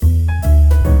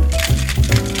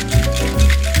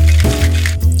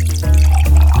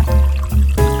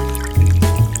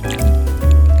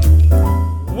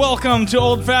Welcome to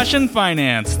Old Fashioned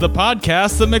Finance, the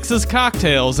podcast that mixes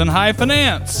cocktails and high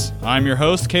finance. I'm your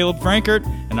host, Caleb Frankert,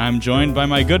 and I'm joined by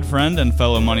my good friend and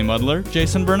fellow money muddler,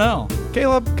 Jason Burnell.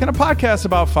 Caleb, can a podcast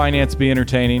about finance be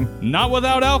entertaining? Not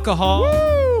without alcohol.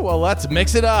 Woo! Well, let's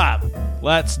mix it up.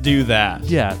 Let's do that.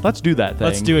 Yeah, let's do that thing.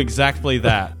 Let's do exactly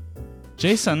that.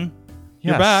 Jason,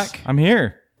 you're back. I'm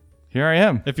here. Here I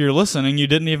am. If you're listening, you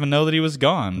didn't even know that he was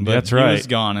gone. But That's right. He was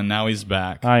gone, and now he's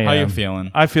back. I am. How you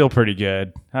feeling? I feel pretty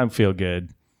good. I feel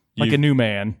good. Like a new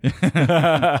man.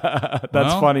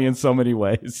 That's funny in so many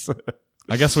ways.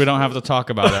 I guess we don't have to talk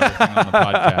about everything on the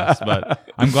podcast, but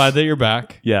I'm glad that you're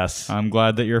back. Yes. I'm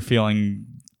glad that you're feeling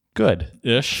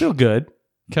good-ish. Feel good.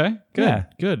 Okay, good, Yeah.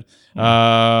 good.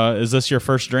 Is this your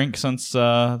first drink since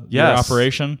your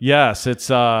operation? Yes,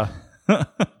 it's...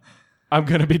 I'm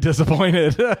going to be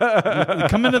disappointed.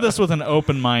 Come into this with an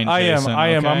open mind, Jason.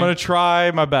 I am. Okay? I'm going to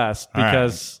try my best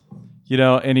because,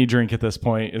 any drink at this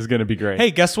point is going to be great.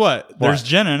 Hey, guess what? There's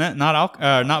gin in it, not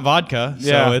vodka.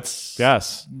 Yeah. So it's...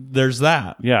 Yes. There's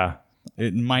that. Yeah.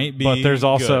 It might be But there's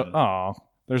also... good.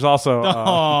 There's also...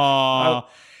 Aw.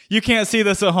 You can't see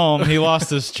this at home. He lost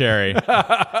his cherry.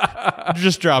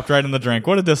 Just dropped right in the drink.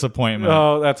 What a disappointment.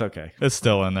 Oh, that's okay. It's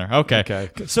still in there. Okay.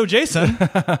 So, Jason,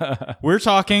 we're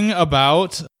talking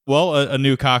about, a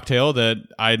new cocktail that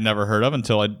I'd never heard of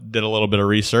until I did a little bit of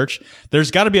research. There's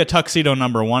got to be a Tuxedo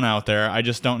number 1 out there. I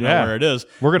just don't know where it is.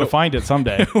 We're going to find it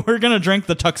someday. We're going to drink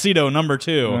the Tuxedo number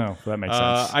 2. Oh, that makes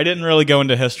sense. I didn't really go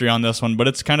into history on this one, but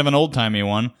it's kind of an old-timey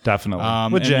one. Definitely.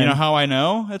 And you know how I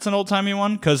know it's an old-timey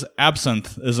one? Because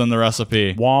absinthe is in the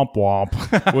recipe. Womp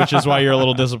womp. Which is why you're a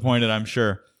little disappointed, I'm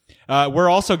sure. We're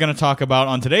also going to talk about,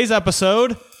 on today's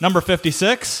episode, number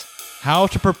 56, how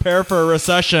to prepare for a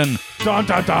recession. Dun,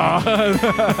 dun, dun.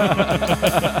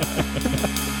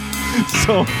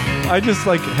 So I just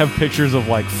have pictures of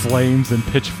flames and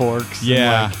pitchforks.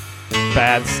 Yeah. And,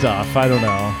 bad stuff. I don't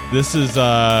know. This is,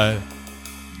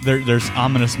 there's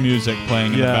ominous music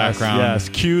playing in the background. Yes,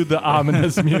 cue the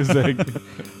ominous music.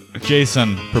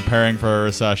 Jason, preparing for a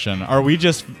recession. Are we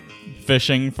just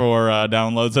fishing for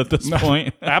downloads at this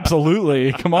point?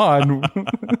 Absolutely. Come on.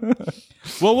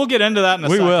 Well, we'll get into that in a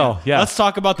second. We will, yeah. Let's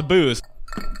talk about the booze.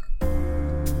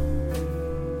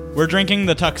 We're drinking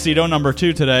the Tuxedo number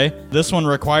 2 today. This one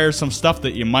requires some stuff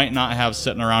that you might not have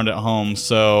sitting around at home,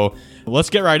 so let's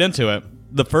get right into it.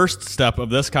 The first step of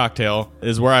this cocktail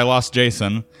is where I lost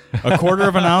Jason. 1/4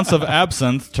 of an ounce of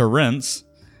absinthe to rinse.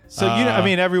 So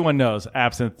everyone knows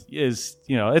absinthe is,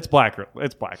 it's black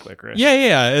licorice.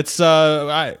 Yeah. It's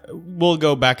we'll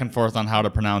go back and forth on how to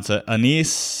pronounce it.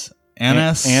 Anise.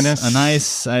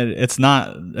 It's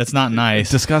not nice.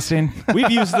 Disgusting.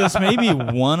 We've used this maybe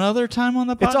one other time on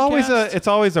the podcast. It's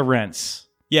always a rinse.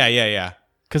 Yeah.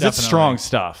 Because it's strong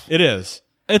stuff. It is.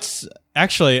 It's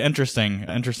actually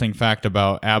interesting fact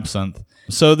about absinthe.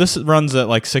 So this runs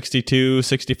at 62,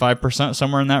 65%,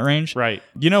 somewhere in that range. Right.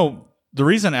 The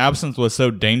reason absinthe was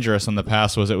so dangerous in the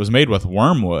past was it was made with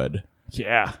wormwood.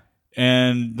 Yeah.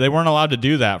 And they weren't allowed to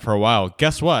do that for a while.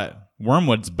 Guess what?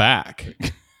 Wormwood's back.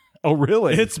 Oh,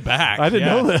 really? It's back. I didn't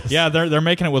know this. Yeah, they're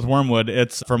making it with wormwood.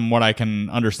 It's, from what I can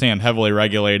understand, heavily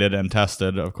regulated and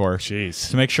tested, of course.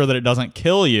 Jeez. To make sure that it doesn't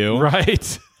kill you.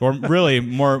 Right. Or really,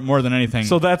 more than anything.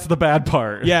 So that's the bad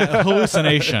part. Yeah,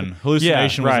 hallucination.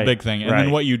 Hallucination was a right, big thing. And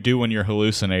then what you do when you're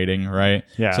hallucinating, right?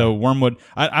 Yeah. So wormwood,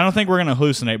 I don't think we're going to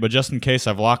hallucinate, but just in case,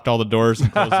 I've locked all the doors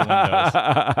and closed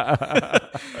the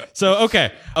windows. So,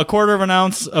 okay, 1/4 of an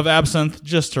ounce of absinthe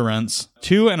just to rinse.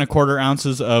 2 1/4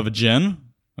 ounces of gin.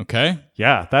 Okay.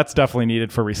 Yeah, that's definitely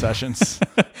needed for recessions.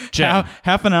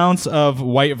 Half an ounce of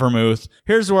white vermouth.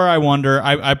 Here's where I wonder,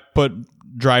 I put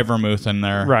dry vermouth in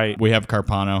there. Right. We have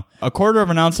Carpano. 1/4 of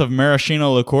an ounce of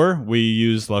maraschino liqueur. We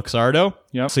use Luxardo.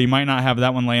 Yep. So you might not have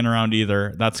that one laying around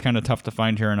either. That's kind of tough to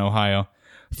find here in Ohio.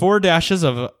 4 dashes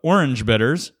of orange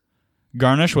bitters.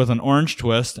 Garnish with an orange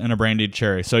twist and a brandied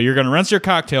cherry. So you're going to rinse your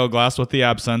cocktail glass with the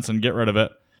absinthe and get rid of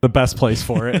it. The best place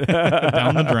for it.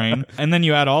 Down the drain. And then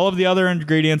you add all of the other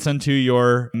ingredients into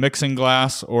your mixing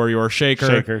glass or your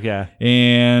shaker. Yeah.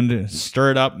 And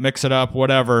stir it up, mix it up,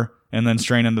 whatever, and then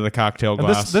strain into the cocktail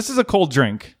glass. This is a cold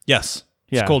drink. Yes.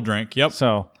 Yeah. It's a cold drink. Yep.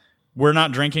 So we're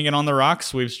not drinking it on the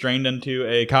rocks. We've strained into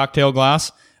a cocktail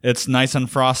glass. It's nice and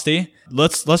frosty.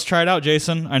 Let's try it out,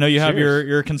 Jason. I know you have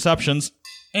your conceptions.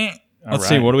 Let's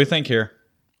see. What do we think here?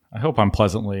 I hope I'm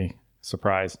pleasantly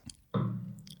surprised.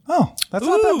 Oh, that's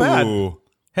not that bad.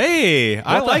 Hey,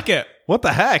 I like it. What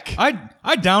the heck?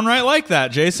 I downright like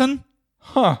that, Jason.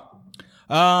 Huh.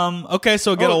 Okay,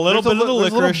 so get a little bit of the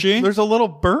licorice-y. There's a little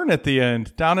burn at the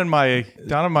end, down in my.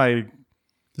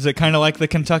 Is it kind of like the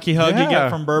Kentucky hug you get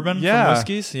from bourbon, from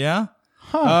whiskeys? Yeah.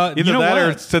 Either you know that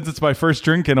what? or since it's my first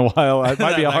drink in a while, it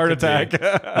might be a That heart could attack. be.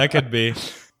 That could be.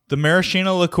 The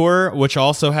maraschino liqueur, which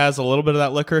also has a little bit of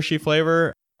that licoricey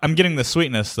flavor. I'm getting the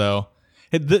sweetness, though.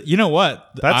 You know what?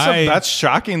 That's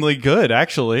shockingly good,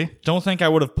 actually. Don't think I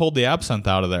would have pulled the absinthe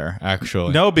out of there,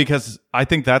 actually. No, because I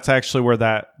think that's actually where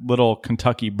that little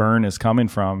Kentucky burn is coming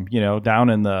from, down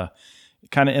in the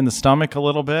kind of in the stomach a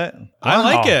little bit. I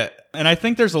like it. And I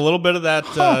think there's a little bit of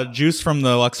that juice from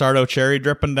the Luxardo cherry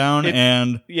dripping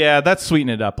down. Yeah, that's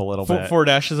sweetening it up a little bit. 4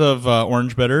 dashes of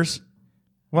orange bitters.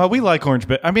 Well, we like orange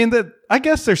bitter. I mean, I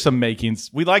guess there's some makings.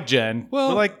 We like gin.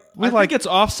 Well, I think it's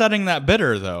offsetting that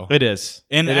bitter, though. It is.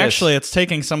 And actually, it's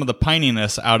taking some of the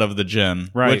pininess out of the gin,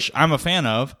 which I'm a fan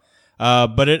of.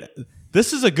 But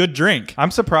this is a good drink. I'm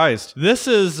surprised. This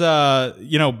is,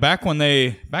 back when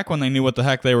they knew what the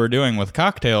heck they were doing with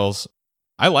cocktails.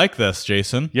 I like this,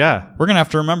 Jason. Yeah. We're going to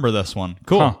have to remember this one.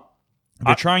 Cool. Huh. If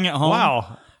you're trying it home.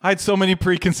 Wow. I had so many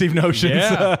preconceived notions.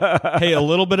 Yeah. Hey, a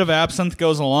little bit of absinthe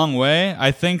goes a long way.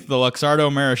 I think the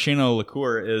Luxardo maraschino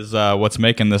liqueur is what's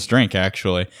making this drink,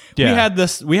 actually. Yeah.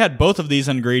 We had both of these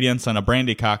ingredients in a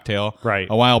brandy cocktail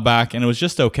a while back, and it was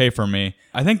just okay for me.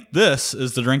 I think this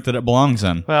is the drink that it belongs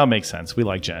in. Well, it makes sense. We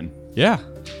like gin. Yeah.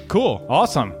 Cool.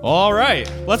 Awesome. All right.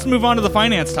 Let's move on to the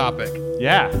finance topic.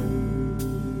 Yeah.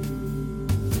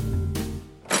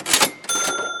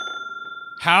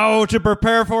 How to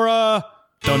prepare for a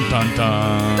dun dun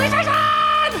dun.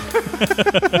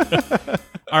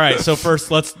 All right, so first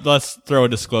let's throw a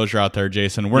disclosure out there,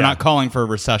 Jason. We're not calling for a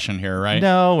recession here, right?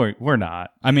 No, we're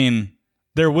not. I mean,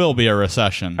 there will be a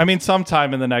recession. I mean,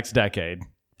 sometime in the next decade.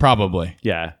 Probably.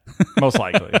 Yeah, most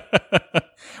likely.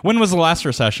 When was the last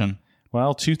recession?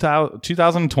 Well,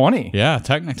 2020. Yeah,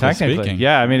 technically speaking.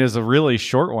 Yeah, I mean, it's a really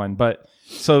short one, but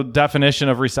so definition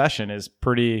of recession is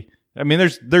pretty. I mean,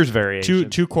 there's variation.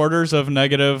 Two quarters of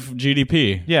negative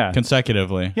GDP. Yeah.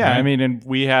 Consecutively. Yeah, right? I mean, and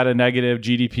we had a negative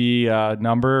GDP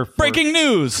number. Breaking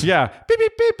news. Yeah. Beep,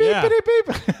 beep, beep, beep, Yeah. beep, beep.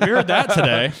 We heard that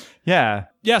today. Yeah.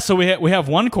 Yeah, so we have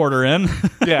 1 quarter in.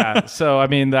 Yeah. So, I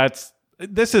mean,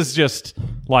 this is just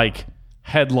like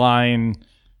headline,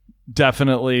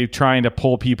 definitely trying to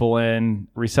pull people in.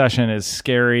 Recession is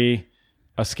scary,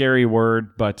 a scary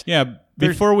word, but. Yeah.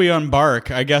 Before we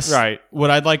embark, I guess what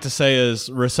I'd like to say is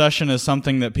recession is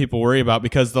something that people worry about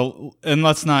because and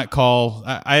let's not call,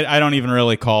 I don't even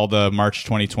really call the March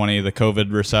 2020 the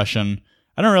COVID recession.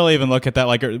 I don't really even look at that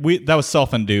like that was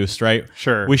self-induced, right?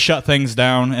 Sure. We shut things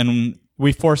down and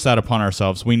we forced that upon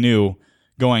ourselves. We knew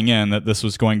going in that this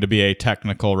was going to be a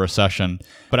technical recession.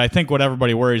 But I think what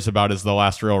everybody worries about is the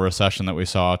last real recession that we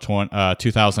saw,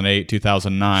 2008,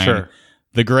 2009. Sure.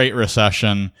 The Great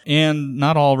Recession, and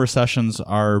not all recessions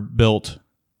are built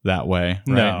that way,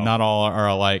 right? No. Not all are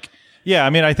alike. Yeah, I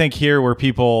mean, I think here where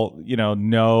people,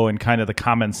 know and kind of the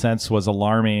common sense was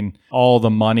alarming, all the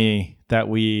money that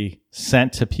we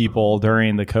sent to people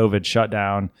during the COVID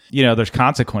shutdown, there's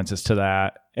consequences to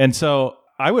that. And so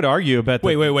I would argue about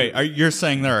Wait. You're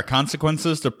saying there are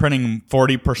consequences to printing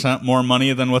 40% more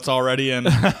money than what's already in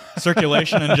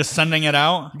circulation and just sending it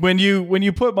out? When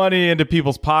you put money into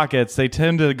people's pockets, they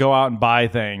tend to go out and buy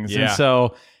things. Yeah. And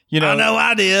so, I know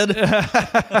I did.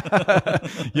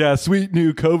 Yeah, sweet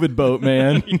new COVID boat,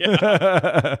 man.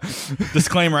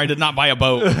 Disclaimer, I did not buy a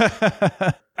boat.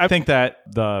 I think that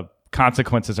the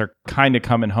consequences are kind of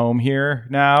coming home here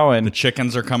now, and The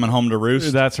chickens are coming home to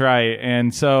roost. that's right.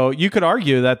 And so you could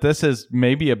argue that this is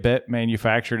maybe a bit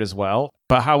manufactured as well,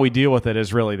 but how we deal with it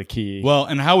is really the key. Well,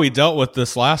 and how we dealt with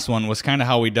this last one was kind of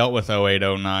how we dealt with 08,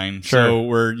 09. Sure. So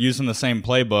we're using the same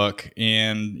playbook.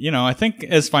 And, I think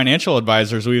as financial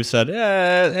advisors, we've said,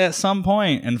 at some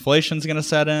point, inflation's going to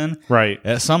set in. Right.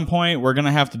 At some point, we're going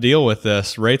to have to deal with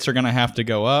this. Rates are going to have to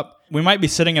go up. We might be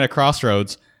sitting at a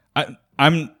crossroads.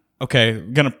 I'm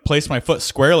going to place my foot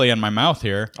squarely in my mouth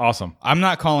here. Awesome. I'm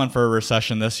not calling for a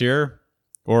recession this year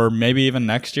or maybe even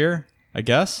next year, I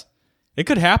guess. It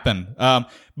could happen.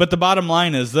 But the bottom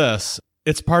line is this.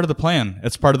 It's part of the plan.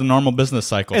 It's part of the normal business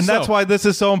cycle. And that's why this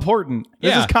is so important.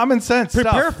 This is common sense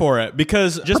Prepare stuff. for it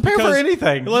because Prepare for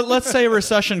anything. Let's say a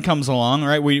recession comes along,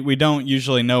 right? We don't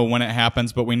usually know when it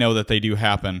happens, but we know that they do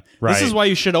happen. Right. This is why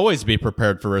you should always be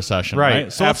prepared for recession,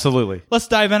 right? So absolutely. Let's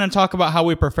dive in and talk about how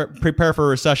we prepare for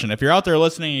recession. If you're out there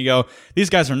listening, you go, these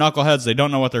guys are knuckleheads. They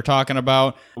don't know what they're talking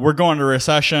about. We're going to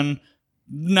recession.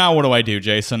 Now what do I do,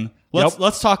 Jason?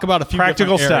 Let's talk about a few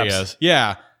practical different areas. steps.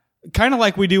 Yeah. Kind of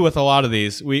like we do with a lot of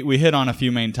these, we hit on a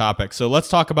few main topics. So let's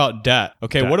talk about debt.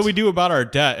 Okay, what do we do about our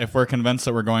debt if we're convinced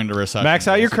that we're going to recession? Max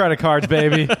out your credit cards,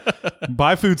 baby.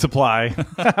 Buy food supply.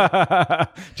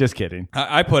 Just kidding.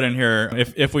 I put in here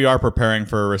if we are preparing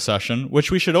for a recession,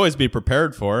 which we should always be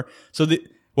prepared for. So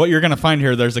what you're going to find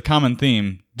here, there's a common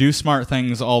theme. Do smart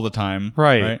things all the time.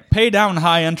 Right. Pay down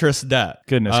high interest debt.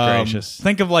 Goodness gracious.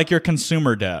 Think of like your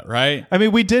consumer debt, right? I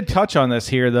mean, we did touch on this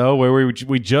here, though, where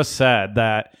we just said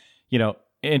that,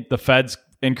 the Fed's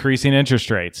increasing interest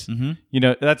rates.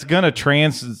 Mm-hmm. That's going to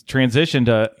transition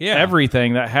to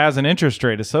everything that has an interest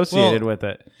rate associated with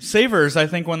it. Savers, I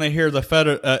think when they hear the Fed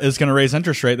is going to raise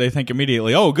interest rate, they think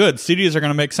immediately, oh, good, CDs are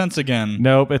going to make sense again.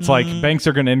 Nope. It's like banks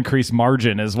are going to increase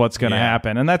margin is what's going to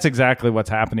happen. And that's exactly what's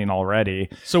happening already.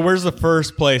 So where's the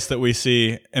first place that we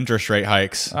see interest rate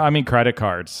hikes? I mean, credit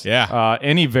cards. Yeah.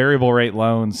 Any variable rate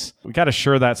loans. We got to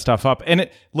shore that stuff up.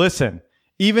 And listen,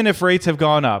 even if rates have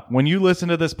gone up, when you listen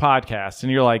to this podcast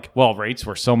and you're like, well, rates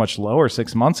were so much lower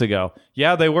 6 months ago.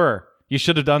 Yeah, they were. You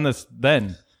should have done this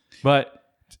then. But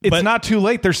it's not too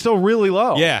late. They're still really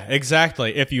low. Yeah,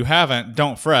 exactly. If you haven't,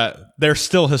 don't fret. They're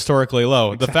still historically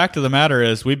low. Exactly. The fact of the matter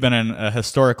is we've been in a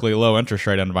historically low interest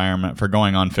rate environment for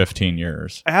going on 15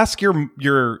 years. Ask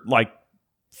your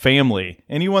family,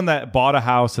 anyone that bought a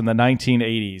house in the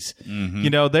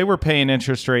 1980s, they were paying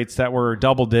interest rates that were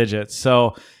double digits.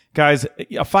 So guys,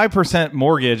 a 5%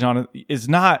 mortgage on it is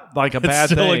not like a bad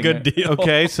thing. It's still a good deal.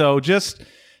 Okay, so just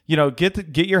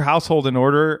get your household in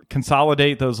order,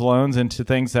 consolidate those loans into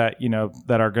things that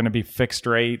that are going to be fixed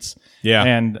rates. Yeah,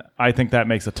 and I think that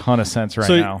makes a ton of sense now.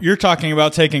 So you're talking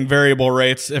about taking variable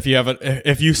rates if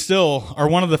you still are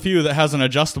one of the few that has an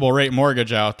adjustable rate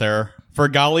mortgage out there. For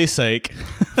golly's sake.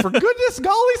 For goodness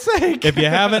golly's sake. If you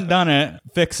haven't done it,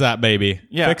 fix that baby.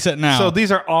 Yeah. Fix it now. So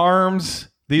these are ARMs.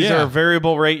 These are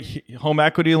variable rate home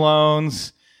equity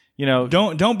loans.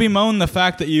 Don't bemoan the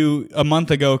fact that you a month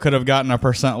ago could have gotten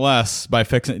 1% less by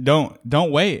fixing.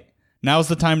 Don't wait. Now's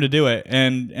the time to do it,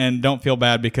 and don't feel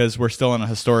bad because we're still in a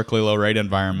historically low rate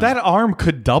environment. That ARM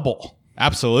could double.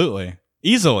 Absolutely.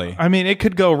 Easily. I mean, it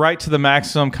could go right to the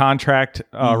maximum contract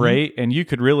rate, and you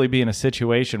could really be in a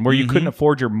situation where you couldn't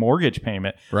afford your mortgage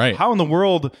payment. Right. How in the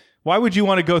world? Why would you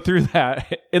want to go through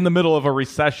that in the middle of a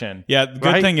recession? Yeah, the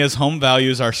good thing is home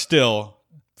values are still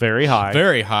very high.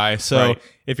 Very high. So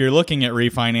if you're looking at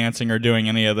refinancing or doing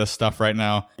any of this stuff right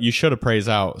now, you should appraise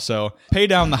out. So pay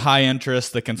down the high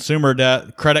interest, the consumer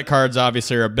debt. Credit cards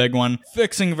obviously are a big one.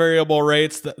 Fixing variable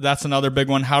rates, that's another big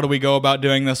one. How do we go about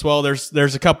doing this? Well,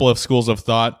 there's a couple of schools of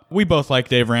thought. We both like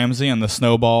Dave Ramsey and the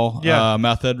snowball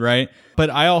method, right? But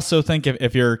I also think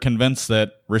if you're convinced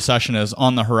that recession is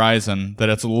on the horizon, that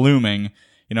it's looming,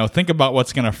 think about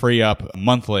what's going to free up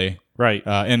monthly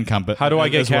income. How do I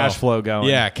get cash flow going?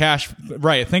 Yeah, cash.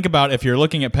 Right. Think about if you're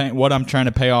looking at what I'm trying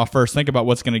to pay off first. Think about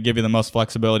what's going to give you the most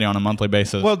flexibility on a monthly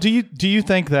basis. Well, do you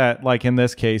think that like in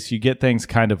this case, you get things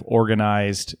kind of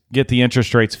organized, get the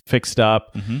interest rates fixed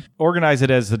up, organize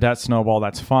it as the debt snowball?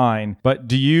 That's fine. But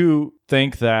do you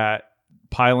think that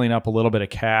piling up a little bit of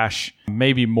cash,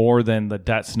 maybe more than the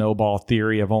debt snowball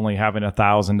theory of only having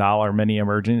 $1,000 mini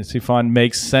emergency fund,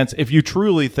 makes sense if you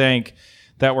truly think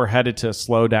that we're headed to a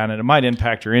slowdown and it might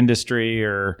impact your industry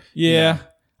or... Yeah.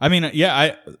 I mean,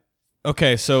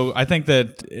 okay, so I think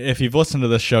that if you've listened to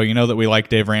this show, you know that we like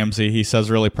Dave Ramsey. He says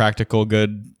really practical,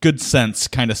 good sense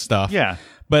kind of stuff. Yeah.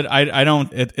 But I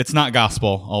don't, it's not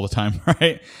gospel all the time,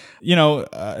 right?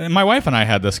 My wife and I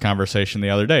had this conversation the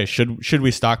other day. Should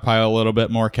we stockpile a little bit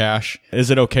more cash?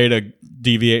 Is it okay to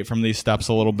deviate from these steps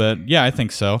a little bit? Yeah, I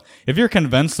think so. If you're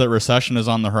convinced that recession is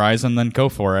on the horizon, then go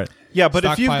for it. Yeah, but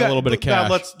if you've got a little bit of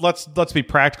cash, let's be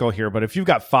practical here. But if you've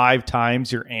got 5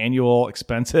 times your annual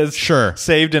expenses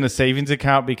saved in a savings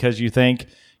account because you think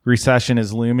recession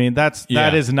is looming, that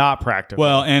is not practical.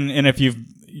 Well, and if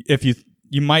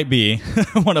you might be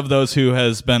one of those who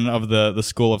has been of the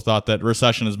school of thought that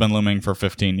recession has been looming for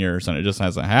 15 years and it just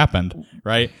hasn't happened,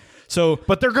 right? So,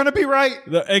 but they're going to be right.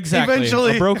 Exactly.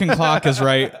 Eventually. A broken clock is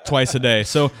right twice a day.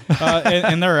 So,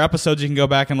 and there are episodes you can go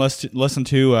back and listen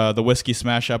to, the Whiskey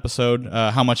Smash episode,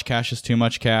 how much cash is too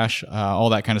much cash, all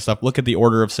that kind of stuff. Look at the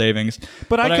order of savings.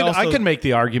 But I could make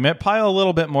the argument, pile a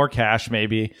little bit more cash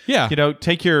maybe. Yeah.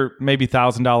 Take your maybe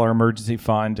 $1,000 emergency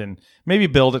fund and maybe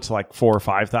build it to like $4,000 or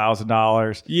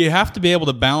 $5,000. You have to be able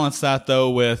to balance that though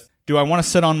with, do I want to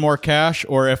sit on more cash,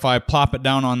 or if I plop it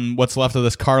down on what's left of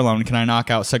this car loan, can I knock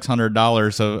out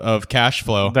 $600 of cash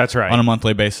flow? That's right. On a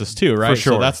monthly basis too, right? For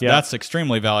sure. So that's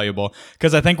extremely valuable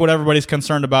because I think what everybody's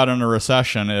concerned about in a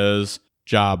recession is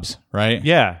jobs, right?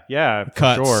 Yeah,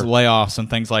 cuts, layoffs, and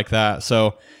things like that.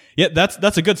 So yeah,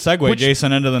 that's a good segue,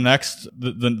 Jason, into the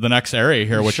next area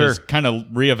here, which is kind of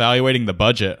reevaluating the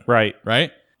budget, right?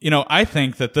 I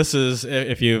think that this is,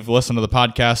 if you've listened to the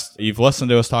podcast, you've listened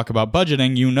to us talk about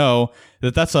budgeting, you know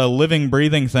that that's a living,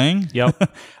 breathing thing.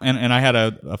 Yep. and I had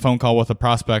a phone call with a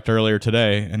prospect earlier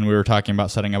today, and we were talking about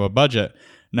setting up a budget.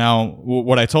 Now,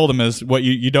 what I told him is what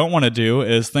you don't want to do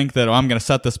is think that, I'm going to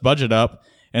set this budget up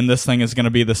and this thing is going to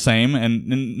be the same.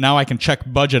 And now I can check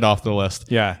budget off the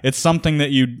list. Yeah. It's something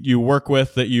that you work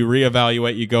with, that you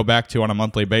reevaluate, you go back to on a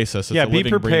monthly basis. It's a be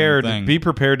living, prepared. breathing thing. Be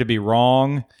prepared to be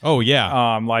wrong. Oh,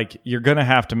 yeah. Like you're going to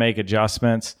have to make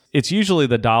adjustments. It's usually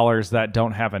the dollars that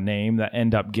don't have a name that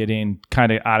end up getting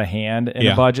kind of out of hand in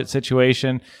a budget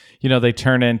situation. They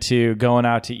turn into going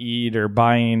out to eat or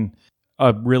buying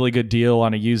a really good deal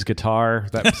on a used guitar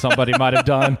that somebody might have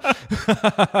done.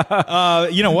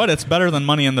 You know what? It's better than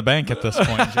money in the bank at this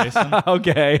point, Jason.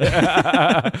 Okay.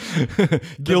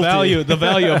 The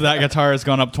value of that guitar has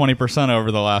gone up 20%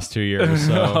 over the last 2 years.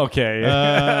 So. Okay.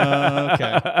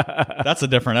 Okay. That's a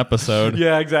different episode.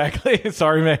 Yeah, exactly.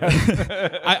 Sorry, man.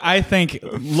 I think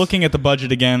looking at the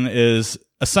budget again is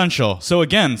essential. So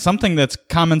again, something that's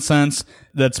common sense,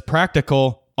 that's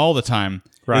practical all the time.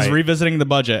 Is revisiting the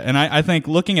budget. And I think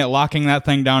looking at locking that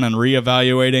thing down and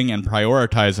reevaluating and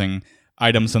prioritizing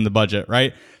items in the budget,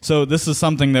 right? So this is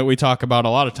something that we talk about a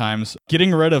lot of times.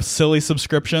 Getting rid of silly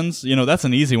subscriptions, that's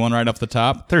an easy one right off the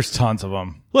top. There's tons of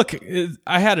them. Look,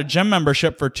 I had a gym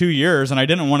membership for 2 years and I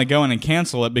didn't want to go in and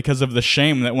cancel it because of the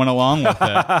shame that went along with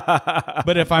it.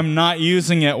 But if I'm not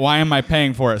using it, why am I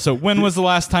paying for it? So when was the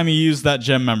last time you used that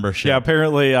gym membership? Yeah,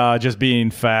 apparently just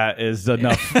being fat is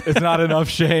enough. It's not enough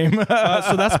shame.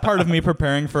 So that's part of me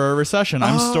prepaing for a recession.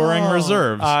 I'm storing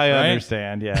reserves. I right?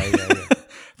 understand. Yeah.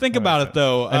 Think about it,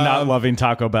 though. And not loving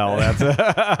Taco Bell. That's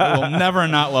I will never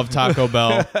not love Taco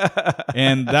Bell.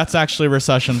 And that's actually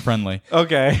recession friendly.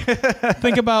 Okay.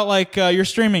 Think about your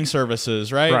streaming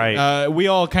services, right? Right. We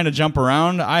all kind of jump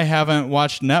around. I haven't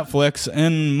watched Netflix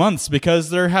in months because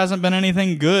there hasn't been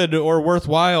anything good or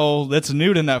worthwhile that's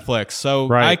new to Netflix.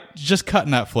 So I just cut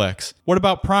Netflix. What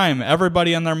about Prime?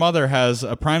 Everybody and their mother has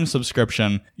a Prime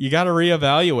subscription. You got to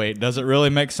reevaluate. Does it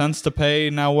really make sense to pay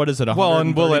now? What is it?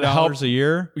 $130 a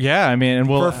year? Yeah, I mean,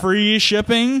 for free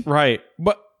shipping, right?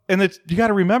 But you got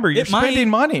to remember, you're spending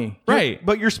money, right?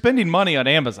 But you're spending money on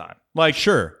Amazon.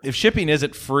 Sure, if shipping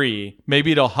isn't free,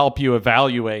 maybe it'll help you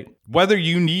evaluate whether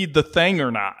you need the thing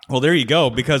or not. Well, there you go.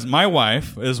 Because my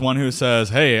wife is one who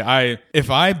says, "Hey, if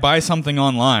I buy something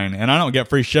online and I don't get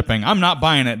free shipping, I'm not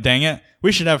buying it. Dang it,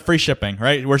 we should have free shipping,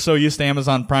 right? We're so used to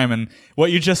Amazon Prime." And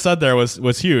what you just said there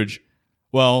was huge.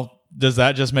 Well, does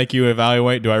that just make you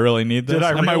evaluate, do I really need this?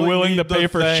 Am I willing to pay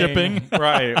for shipping?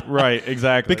 Right,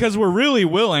 exactly. Because we're really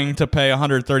willing to pay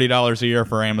 $130 a year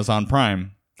for Amazon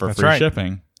Prime for free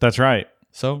shipping. That's right.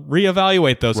 So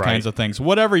reevaluate those kinds of things.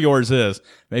 Whatever yours is.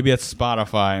 Maybe it's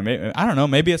Spotify. Maybe, I don't know.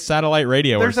 Maybe it's satellite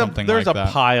radio or something like that. There's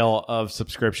a pile of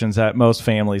subscriptions that most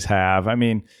families have. I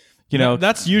mean,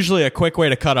 that's usually a quick way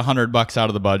to cut $100 out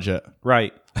of the budget.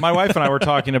 Right. My wife and I were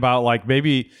talking about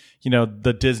maybe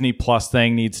the Disney Plus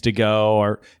thing needs to go,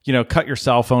 or cut your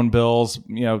cell phone bills.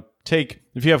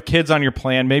 If you have kids on your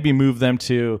plan, maybe move them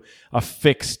to a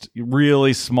fixed,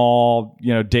 really small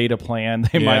data plan.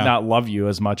 They might not love you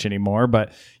as much anymore,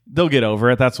 but they'll get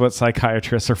over it. That's what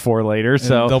psychiatrists are for later.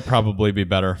 So they'll probably be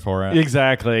better for it.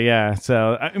 Exactly. Yeah.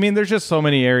 So I mean, there's just so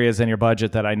many areas in your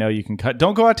budget that I know you can cut.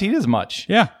 Don't go out to eat as much.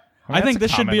 Yeah. I think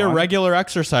this should be a regular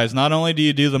exercise. Not only do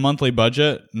you do the monthly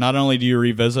budget, not only do you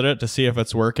revisit it to see if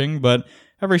it's working, but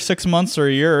every 6 months or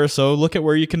a year or so, look at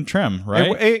where you can trim,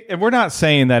 right? And we're not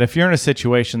saying that if you're in a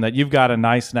situation that you've got a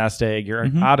nice nest egg, you're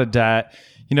out of debt,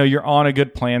 you're on a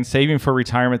good plan, saving for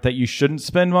retirement, that you shouldn't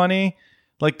spend money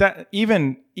like that,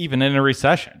 even in a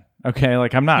recession. Okay,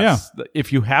 I'm not. Yeah.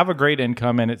 If you have a great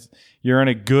income and you're in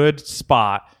a good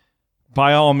spot,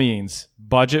 by all means,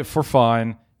 budget for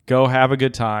fun. Go have a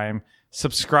good time.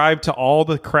 Subscribe to all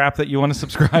the crap that you want to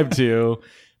subscribe to,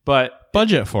 but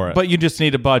budget for it. But you just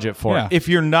need a budget for it. If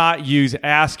you're not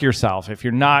ask yourself, if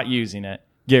you're not using it,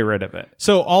 get rid of it.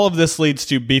 So all of this leads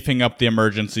to beefing up the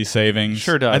emergency savings.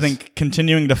 Sure does. I think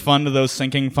continuing to fund those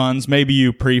sinking funds. Maybe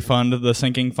you pre-fund the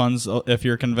sinking funds if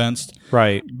you're convinced.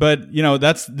 Right. But,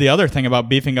 that's the other thing about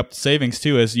beefing up the savings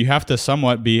too, is you have to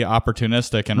somewhat be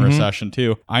opportunistic in recession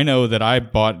too. I know that I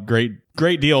bought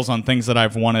great deals on things that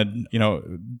I've wanted,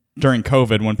 during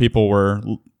COVID when people were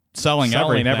selling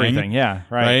everything. Yeah.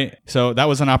 Right. So that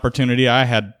was an opportunity. I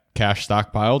had cash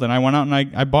stockpiled and I went out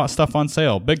and I bought stuff on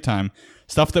sale big time.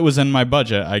 Stuff that was in my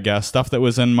budget, I guess. Stuff that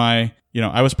was in my,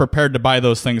 I was prepared to buy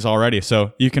those things already.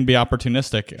 So you can be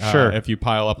opportunistic if you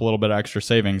pile up a little bit of extra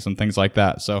savings and things like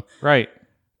that. So right.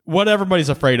 What everybody's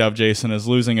afraid of, Jason, is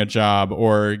losing a job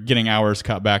or getting hours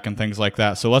cut back and things like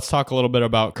that. So let's talk a little bit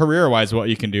about career-wise what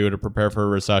you can do to prepare for a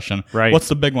recession. Right. What's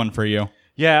the big one for you?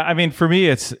 Yeah, I mean, for me,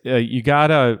 it's you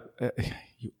gotta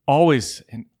you always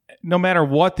no matter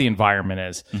what the environment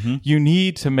is, you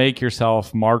need to make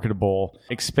yourself marketable,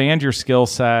 expand your skill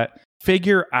set,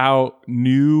 figure out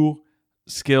new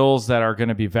skills that are going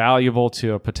to be valuable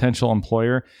to a potential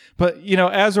employer. But,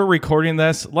 as we're recording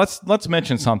this, let's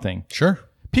mention something. Sure.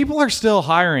 People are still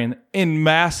hiring in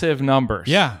massive numbers.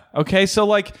 Yeah. Okay.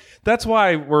 So that's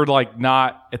why we're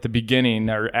not at the beginning,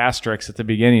 or asterisks at the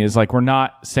beginning, is we're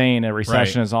not saying a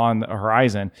recession is on the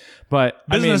horizon, but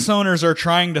business owners are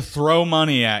trying to throw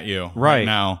money at you right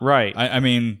now. Right. I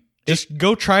mean, just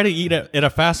go try to eat at a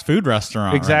fast food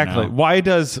restaurant. Exactly. Right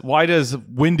now. Why does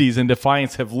Wendy's and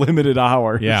Defiance have limited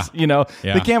hours? Yeah.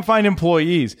 They can't find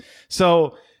employees.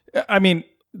 So, I mean,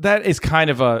 that is kind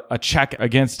of a check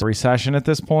against a recession at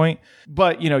this point.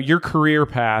 But, your career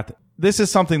path, this is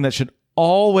something that should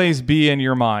always be in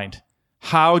your mind.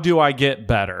 How do I get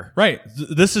better? Right.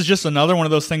 This is just another one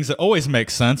of those things that always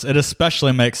makes sense. It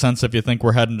especially makes sense if you think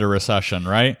we're heading to recession,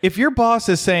 right? If your boss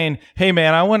is saying, hey,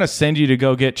 man, I want to send you to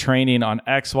go get training on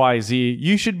XYZ,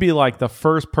 you should be the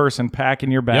first person packing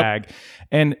your bag. Yep.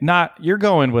 And you're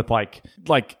going with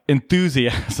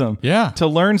enthusiasm to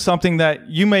learn something that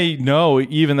you may know,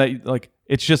 even that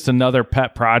it's just another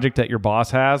pet project that your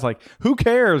boss has. Who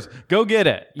cares? Go get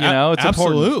it. It's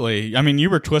absolutely important. I mean, you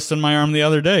were twisting my arm the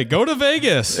other day. Go to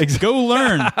Vegas. Go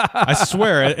learn. I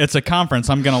swear, it's a conference.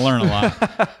 I'm going to learn a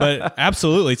lot. But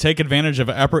absolutely, take advantage of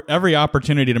every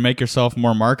opportunity to make yourself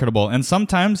more marketable. And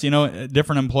sometimes,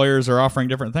 different employers are offering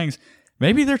different things.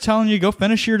 Maybe they're telling you, go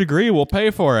finish your degree. We'll pay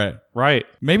for it. Right.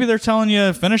 Maybe they're telling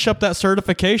you, finish up that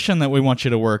certification that we want you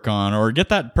to work on, or get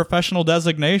that professional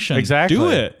designation. Exactly. Do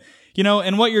it.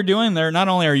 And what you're doing there, not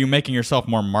only are you making yourself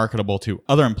more marketable to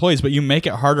other employees, but you make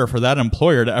it harder for that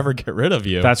employer to ever get rid of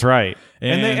you. That's right.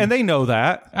 And they know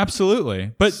that.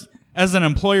 Absolutely. But as an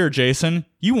employer, Jason,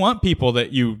 you want people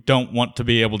that you don't want to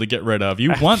be able to get rid of.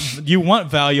 You want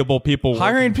valuable people.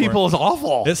 Hiring people is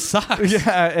awful. It sucks.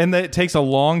 Yeah, and it takes a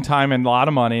long time and a lot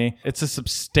of money. It's a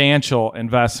substantial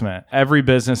investment. Every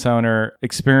business owner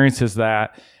experiences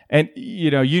that. And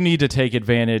you need to take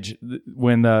advantage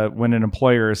when an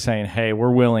employer is saying, "Hey,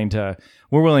 we're willing to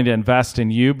invest in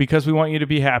you because we want you to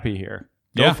be happy here."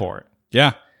 Go for it.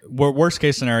 Yeah. Worst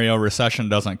case scenario, recession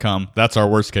doesn't come. That's our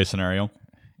worst case scenario.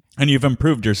 And you've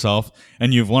improved yourself,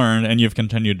 and you've learned, and you've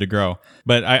continued to grow.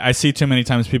 But I see too many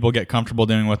times people get comfortable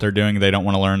doing what they're doing. They don't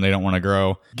want to learn. They don't want to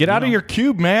grow. Get out of your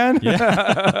cube, man.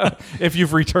 Yeah. If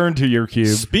you've returned to your cube.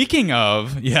 Speaking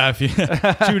of, if you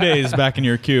 2 days back in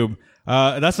your cube.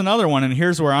 That's another one, and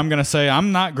here's where I'm going to say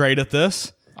I'm not great at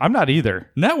this. I'm not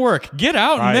either. Network. Get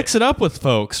out and mix it up with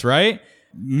folks, right?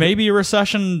 Maybe a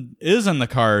recession is in the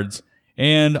cards,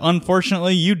 and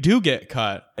unfortunately, you do get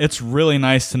cut. It's really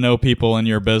nice to know people in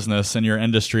your business, in your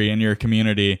industry, in your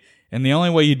community, and the only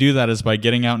way you do that is by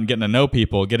getting out and getting to know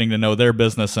people, getting to know their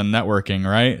business and networking,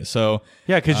 right? So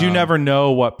yeah, because you never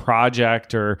know what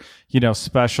project or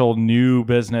special new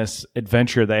business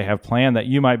adventure they have planned that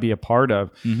you might be a part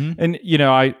of. Mm-hmm. And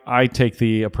I take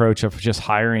the approach of just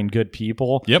hiring good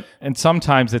people. Yep. And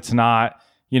sometimes it's not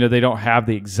they don't have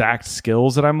the exact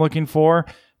skills that I'm looking for,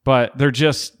 but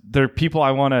they're people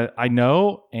I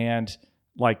know, and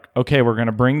okay, we're going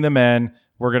to bring them in,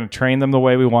 we're going to train them the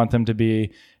way we want them to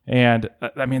be. And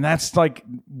I mean, that's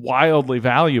wildly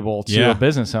valuable to a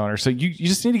business owner. So you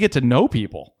just need to get to know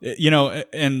people.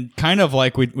 And kind of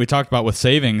like we talked about with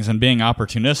savings and being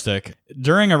opportunistic.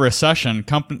 During a recession,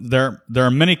 there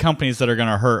are many companies that are going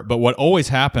to hurt. But what always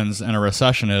happens in a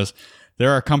recession is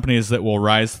there are companies that will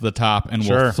rise to the top and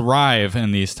will thrive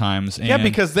in these times. And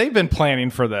because they've been planning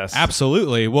for this.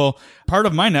 Absolutely. Well, part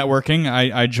of my networking,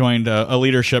 I joined a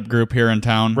leadership group here in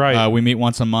town. Right. We meet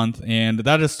once a month, and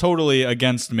that is totally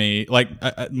against me.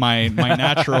 My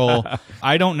natural,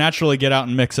 I don't naturally get out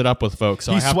and mix it up with folks.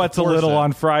 So he sweats a little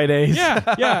on Fridays. Yeah.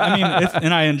 I mean,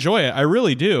 and I enjoy it. I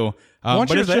really do.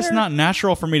 But it's just not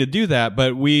natural for me to do that.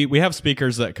 But we have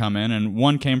speakers that come in, and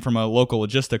one came from a local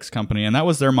logistics company, and that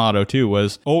was their motto too,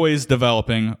 was always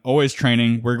developing, always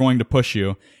training. We're going to push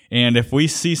you. And if we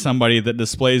see somebody that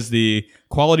displays the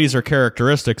qualities or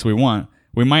characteristics we want,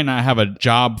 we might not have a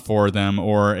job for them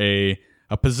or a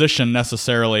position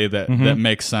necessarily that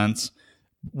makes sense.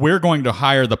 We're going to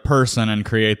hire the person and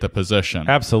create the position.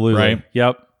 Absolutely. Right?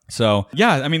 Yep. So,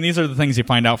 I mean, these are the things you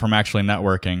find out from actually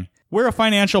networking. We're a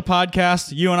financial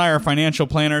podcast. You and I are financial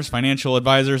planners, financial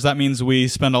advisors. That means we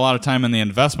spend a lot of time in the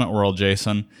investment world,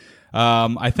 Jason.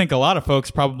 I think a lot of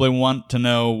folks probably want to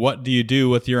know, what do you do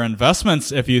with your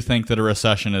investments if you think that a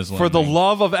recession is looming? For the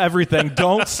love of everything,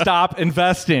 don't stop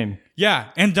investing. Yeah,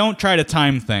 and don't try to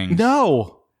time things.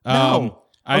 No.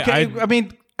 Okay, I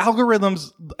mean,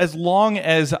 algorithms, as long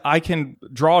as I can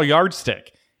draw a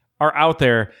yardstick, are out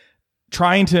there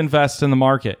trying to invest in the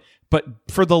market. But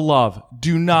for the love,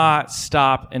 do not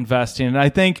stop investing. And I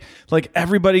think like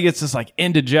everybody gets this like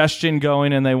indigestion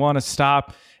going and they want to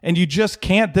stop, and you just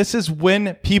can't. This is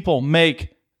when people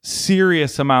make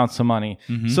serious amounts of money.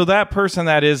 So that person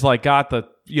that is like got the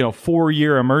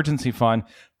 4-year emergency fund,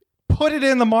 put it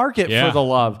in the market for the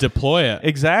love. Deploy it.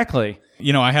 Exactly.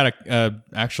 I had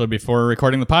actually before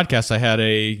recording the podcast, I had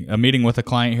a meeting with a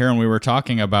client here, and we were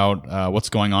talking about what's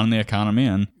going on in the economy.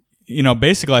 And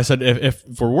basically I said, if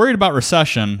we're worried about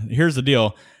recession, here's the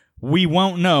deal: we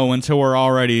won't know until we're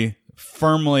already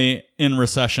firmly in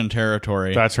recession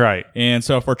territory. That's right. And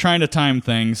so if we're trying to time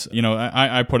things,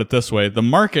 I put it this way: the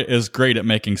market is great at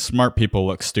making smart people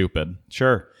look stupid.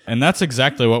 Sure. And that's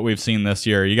exactly what we've seen this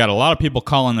year. You got a lot of people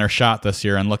calling their shot this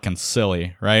year and looking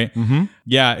silly, right?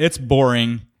 Yeah, it's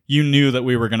boring. You knew that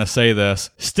we were going to say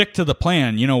this. Stick to the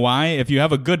plan. You know why? If you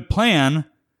have a good plan,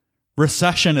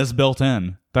 recession is built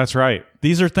in. That's right.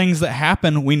 These are things that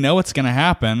happen. We know it's going to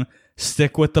happen.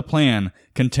 Stick with the plan.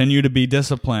 Continue to be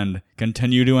disciplined.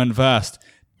 Continue to invest.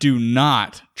 Do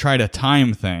not try to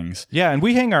time things. Yeah, and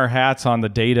we hang our hats on the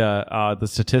data, the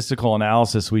statistical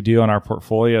analysis we do on our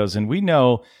portfolios, and we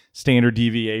know standard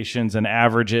deviations and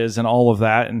averages and all of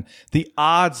that. And the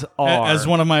odds are, as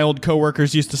one of my old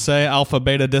coworkers used to say, alpha,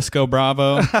 beta, disco,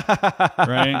 bravo.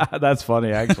 Right? That's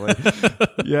funny, actually.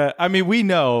 Yeah, I mean, we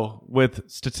know with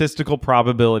statistical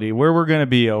probability where we're going to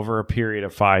be over a period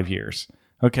of 5 years.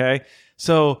 Okay,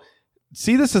 so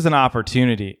see this as an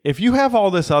opportunity. If you have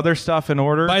all this other stuff in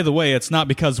order... By the way, it's not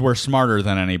because we're smarter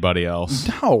than anybody else.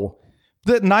 No.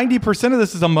 That 90% of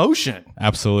this is emotion.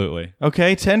 Absolutely.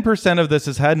 Okay, 10% of this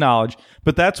is head knowledge,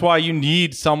 but that's why you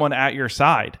need someone at your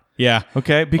side. Yeah.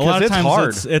 Okay, because a lot of it's times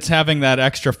hard. It's having that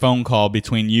extra phone call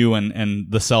between you and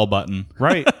the sell button.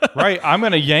 Right. I'm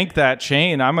going to yank that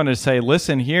chain. I'm going to say,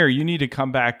 listen here, you need to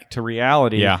come back to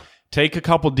reality. Yeah. Take a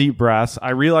couple deep breaths. I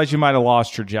realize you might have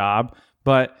lost your job,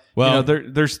 but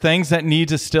there's things that need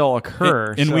to still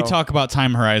occur. And we talk about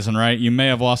time horizon, right? You may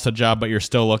have lost a job, but you're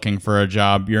still looking for a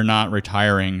job. You're not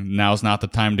retiring. Now's not the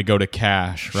time to go to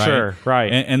cash, right? Sure,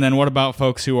 right. And then what about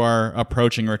folks who are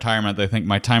approaching retirement? They think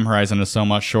my time horizon is so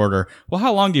much shorter. Well,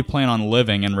 how long do you plan on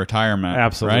living in retirement?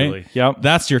 Absolutely. Right? Yep.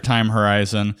 That's your time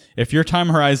horizon. If your time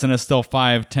horizon is still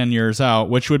 5-10 years out,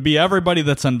 which would be everybody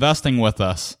that's investing with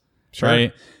us, Sure.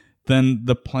 right? Then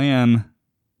the plan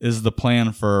is the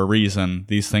plan for a reason.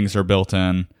 These things are built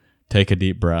in. Take a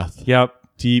deep breath. Yep.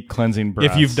 Deep cleansing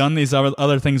breaths. If you've done these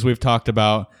other things we've talked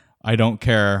about, I don't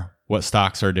care what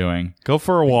stocks are doing. Go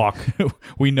for a walk.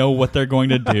 We know what they're going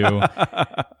to do.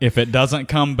 If it doesn't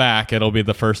come back, it'll be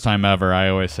the first time ever. I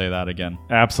always say that again.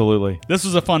 Absolutely. This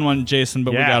was a fun one, Jason,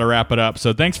 but we got to wrap it up.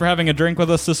 So thanks for having a drink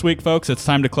with us this week, folks. It's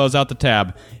time to close out the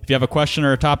tab. If you have a question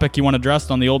or a topic you want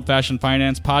addressed on the Old Fashioned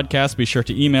Finance podcast, be sure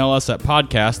to email us at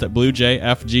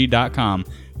podcast@bluejfg.com.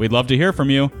 We'd love to hear from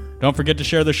you. Don't forget to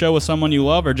share the show with someone you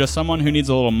love or just someone who needs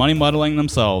a little money muddling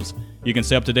themselves. You can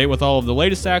stay up to date with all of the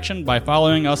latest action by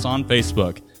following us on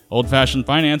Facebook. Old Fashioned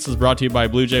Finance is brought to you by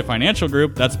Blue Jay Financial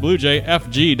Group, that's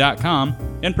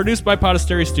bluejfg.com, and produced by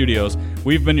Podastery Studios.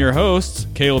 We've been your hosts,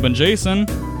 Caleb and Jason.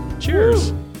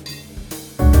 Cheers. Woo.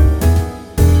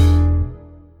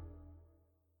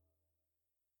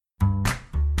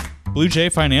 Blue Jay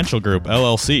Financial Group,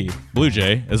 LLC. Blue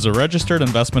Jay is a registered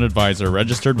investment advisor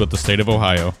registered with the state of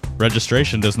Ohio.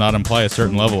 Registration does not imply a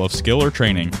certain level of skill or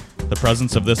training. The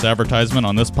presence of this advertisement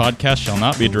on this podcast shall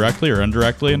not be directly or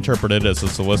indirectly interpreted as a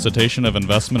solicitation of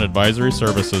investment advisory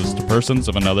services to persons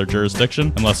of another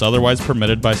jurisdiction unless otherwise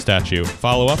permitted by statute.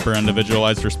 Follow-up or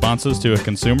individualized responses to a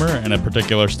consumer in a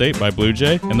particular state by Blue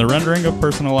Jay and the rendering of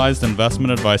personalized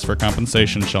investment advice for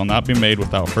compensation shall not be made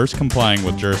without first complying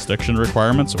with jurisdiction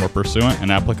requirements or pursuant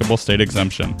an applicable state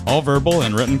exemption. All verbal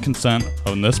and written consent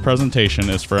on this presentation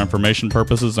is for information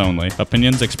purposes only.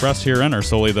 Opinions expressed herein are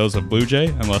solely those of Blue Jay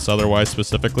unless otherwise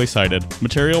specifically cited.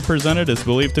 Material presented is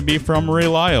believed to be from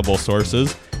reliable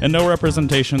sources, and no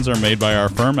representations are made by our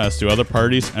firm as to other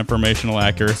parties' informational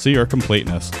accuracy or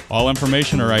completeness. All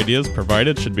information or ideas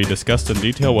provided should be discussed in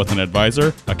detail with an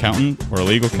advisor, accountant, or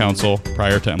legal counsel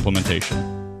prior to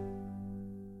implementation.